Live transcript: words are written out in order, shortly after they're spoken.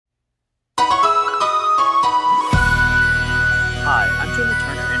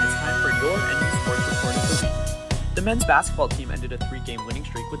The men's basketball team ended a 3-game winning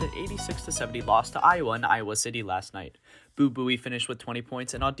streak with an 86-70 loss to Iowa in Iowa City last night. Boo Buie finished with 20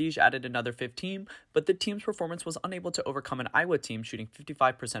 points and Audige added another 15, but the team's performance was unable to overcome an Iowa team shooting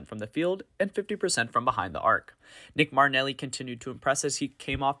 55% from the field and 50% from behind the arc. Nick Martinelli continued to impress as he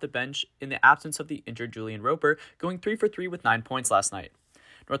came off the bench in the absence of the injured Julian Roper, going 3 for 3 with 9 points last night.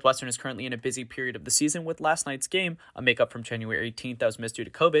 Northwestern is currently in a busy period of the season with last night's game, a makeup from January 18th that was missed due to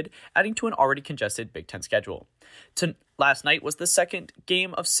COVID, adding to an already congested Big Ten schedule. Last night was the second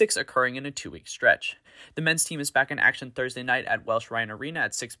game of 6 occurring in a 2-week stretch. The men's team is back in action Thursday night at Welsh Ryan Arena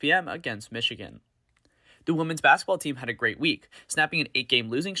at 6 p.m. against Michigan. The women's basketball team had a great week, snapping an 8-game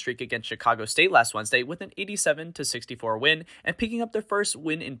losing streak against Chicago State last Wednesday with an 87-64 win and picking up their first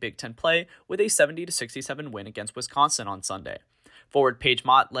win in Big Ten play with a 70-67 win against Wisconsin on Sunday. Forward Paige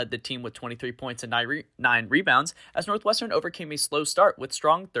Mott led the team with 23 points and 9 rebounds as Northwestern overcame a slow start with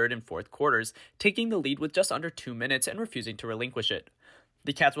strong third and fourth quarters, taking the lead with just under 2 minutes and refusing to relinquish it.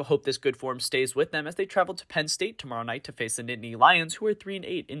 The Cats will hope this good form stays with them as they travel to Penn State tomorrow night to face the Nittany Lions, who are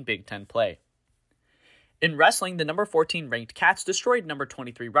 3-8 in Big Ten play. In wrestling, the number 14 ranked Cats destroyed number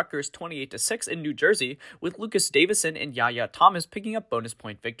 23 Rutgers 28-6 in New Jersey, with Lucas Davison and Yaya Thomas picking up bonus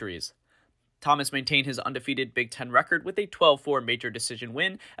point victories. Thomas maintained his undefeated Big Ten record with a 12-4 major decision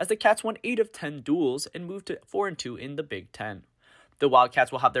win as the Cats won 8 of 10 duels and moved to 4-2 in the Big Ten. The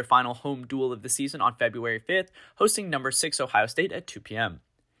Wildcats will have their final home duel of the season on February 5th, hosting number 6 Ohio State at 2 p.m.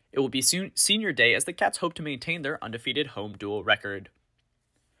 It will be senior day as the Cats hope to maintain their undefeated home duel record.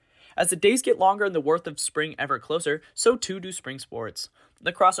 As the days get longer and the worth of spring ever closer, so too do spring sports.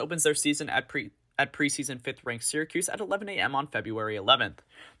 Lacrosse opens their season at preseason 5th-ranked Syracuse at 11 a.m. on February 11th.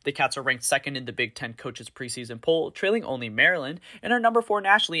 The Cats are ranked second in the Big Ten coaches preseason poll, trailing only Maryland, and are number 4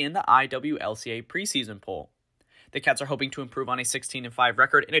 nationally in the IWLCA preseason poll. The Cats are hoping to improve on a 16-5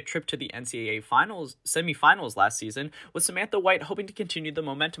 record in a trip to the NCAA semifinals last season, with Samantha White hoping to continue the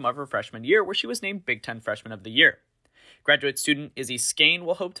momentum of her freshman year, where she was named Big Ten Freshman of the Year. Graduate student Izzy Skane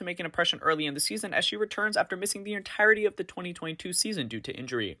will hope to make an impression early in the season as she returns after missing the entirety of the 2022 season due to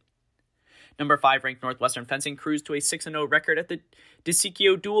injury. Number 5 ranked Northwestern fencing cruised to a 6-0 record at the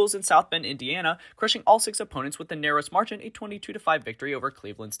DeSicio Duels in South Bend, Indiana, crushing all 6 opponents with the narrowest margin, a 22-5 victory over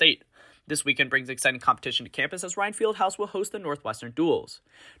Cleveland State. This weekend brings exciting competition to campus as Ryan Fieldhouse will host the Northwestern Duels.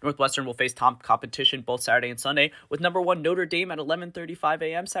 Northwestern will face top competition both Saturday and Sunday, with number 1 Notre Dame at 11:35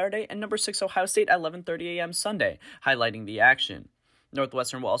 a.m. Saturday and number 6 Ohio State at 11:30 a.m. Sunday, highlighting the action.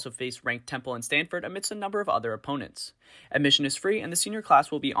 Northwestern will also face ranked Temple and Stanford amidst a number of other opponents. Admission is free, and the senior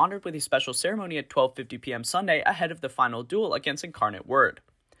class will be honored with a special ceremony at 12:50 p.m. Sunday ahead of the final duel against Incarnate Word.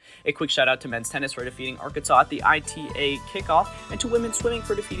 A quick shout out to men's tennis for defeating Arkansas at the ITA kickoff, and to women's swimming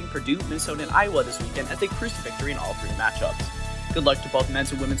for defeating Purdue, Minnesota, and Iowa this weekend as they cruise to victory in all 3 matchups. Good luck to both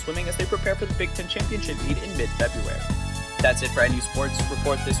men's and women's swimming as they prepare for the Big Ten Championship meet in mid-February. That's it for NU Sports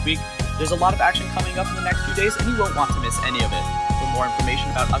Report this week. There's a lot of action coming up in the next few days, and you won't want to miss any of it. For more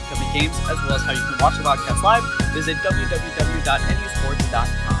information about upcoming games, as well as how you can watch the Wildcats live, visit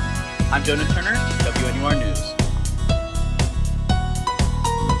www.nusports.com. I'm Jonah Turner, WNUR News.